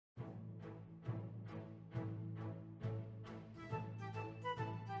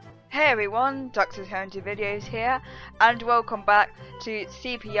Hey everyone, Dr. Hunter Videos here, and welcome back to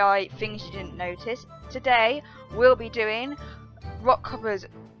CPI Things You Didn't Notice. Today we'll be doing Rockhopper's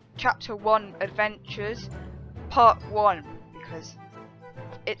Chapter 1 Adventures Part 1, because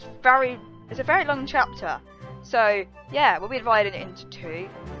it's a very long chapter. So yeah, we'll be dividing it into two.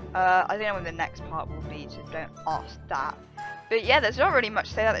 I don't know when the next part will be, so don't ask that. But yeah, there's not really much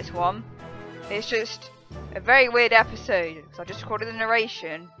to say about this one. It's just a very weird episode, because I just recorded the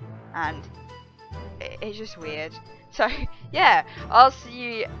narration and it's just weird. So yeah, I'll see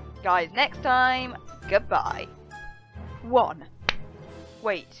you guys next time. Goodbye. 1.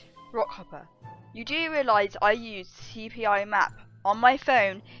 Wait, Rockhopper, you do realise I use CPI map on my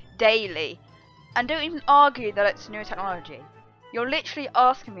phone daily, and don't even argue that it's new technology. You're literally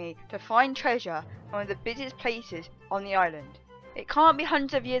asking me to find treasure in one of the busiest places on the island. It can't be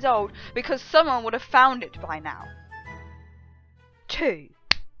hundreds of years old because someone would have found it by now. 2.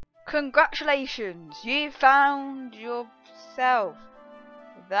 Congratulations, you found yourself.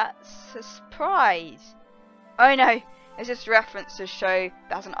 That's a surprise. Oh no, it's just a reference to show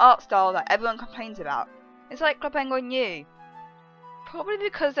that's an art style that everyone complains about. It's like Club Penguin U. Probably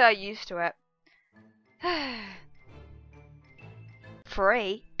because they're used to it.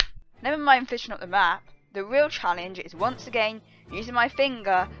 3. Never mind fishing up the map. The real challenge is once again using my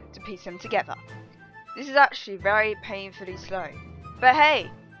finger to piece them together. This is actually very painfully slow. But hey,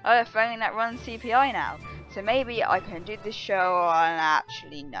 I have a phone that runs CPI now, so maybe I can do this show and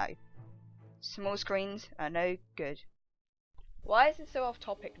actually no. Small screens are no good. Why is it so off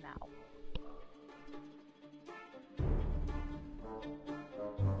topic now?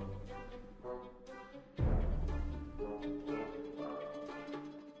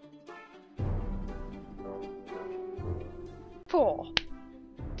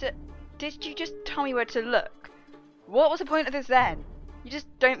 Did you just tell me where to look? What was the point of this then? You just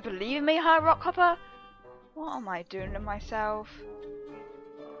don't believe me, huh, Rockhopper? What am I doing to myself?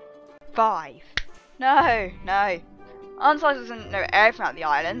 5. No. Aunt Liza doesn't know everything about the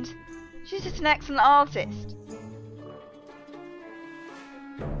island. She's just an excellent artist.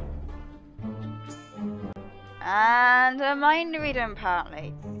 And a mind reader,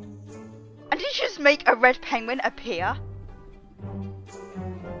 apparently. And did you just make a red penguin appear?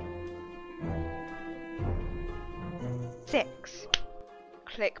 6.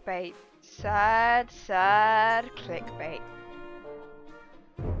 Clickbait. Sad clickbait.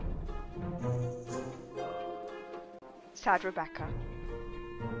 Sad Rebecca.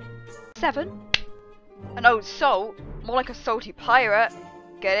 7. An old salt, more like a salty pirate.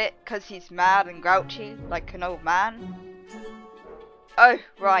 Get it? 'Cause he's mad and grouchy, like an old man. Oh,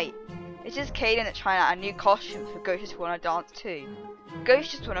 right. It's just Caden that's trying out a new costume for Ghosts Wanna Dance too.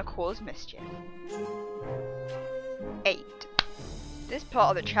 Ghosts just wanna cause mischief. 8. This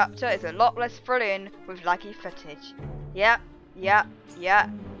part of the chapter is a lot less thrilling with laggy footage. Yeah,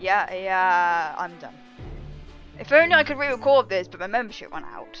 I'm done. If only I could re-record this, but my membership went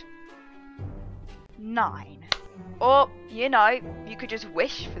out. 9. Or, you know, you could just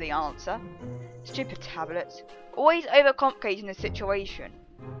wish for the answer. Stupid tablets. Always overcomplicating the situation.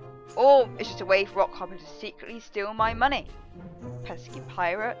 Or it's just a way for Rockhopper to secretly steal my money. Pesky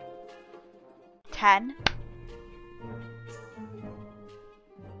pirate. 10.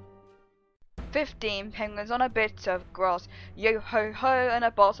 15 penguins on a bit of grass. Yo ho ho and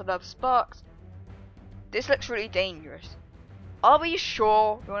a bottle of sparks. This looks really dangerous. Are we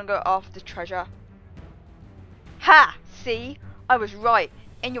sure we want to go after the treasure? Ha! See? I was right.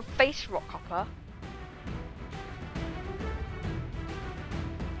 In your face, Rockhopper.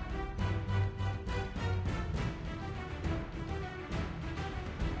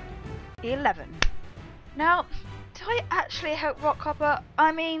 Now, did I actually help Rockhopper?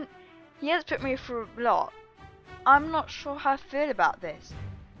 I mean, he has put me through a lot. I'm not sure how I feel about this.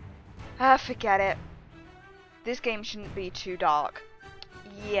 Forget it. This game shouldn't be too dark.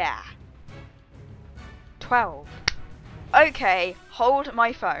 Yeah. 12. Okay, hold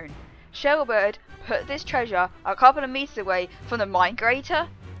my phone. Shellbird put this treasure a couple of meters away from the migrator?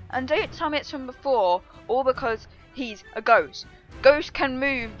 And don't tell me it's from before, all because he's a ghost. Ghosts can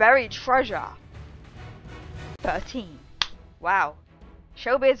move buried treasure. 13. Wow.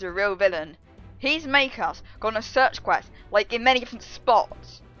 Shellbeard's a real villain. He's making us go on a search quest, like in many different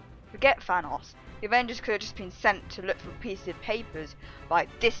spots. Forget Thanos. The Avengers could have just been sent to look for pieces of papers by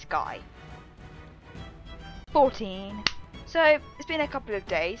this guy. 14. So, it's been a couple of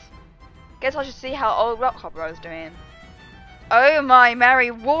days. Guess I should see how old Rockhopper is doing. Oh my Mary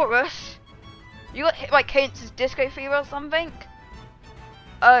Walrus! You got hit by Cadence's disco fever or something?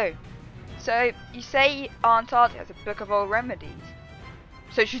 Oh. So, you say Aunt Artie has a book of old remedies.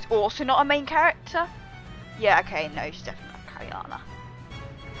 So she's also not a main character? Yeah, okay, no, she's definitely not Krewella.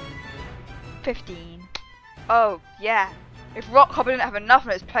 15. Oh, yeah. If Rockhopper didn't have enough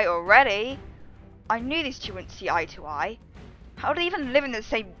on his plate already, I knew these two wouldn't see eye to eye. How do they even live in the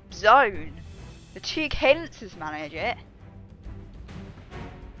same zone? The two cadences manage it.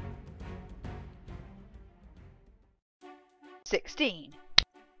 "16.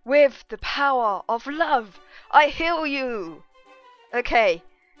 With the power of love, I heal you!" Okay,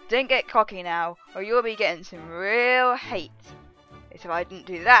 don't get cocky now, or you'll be getting some real hate. As if I didn't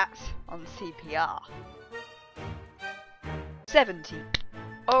do that on CPR. 17.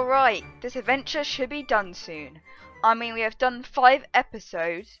 Alright, this adventure should be done soon. I mean, we have done 5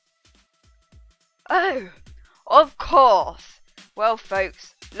 episodes. Oh, of course. Well,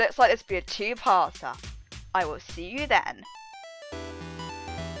 folks, looks like this will be a 2-parter. I will see you then.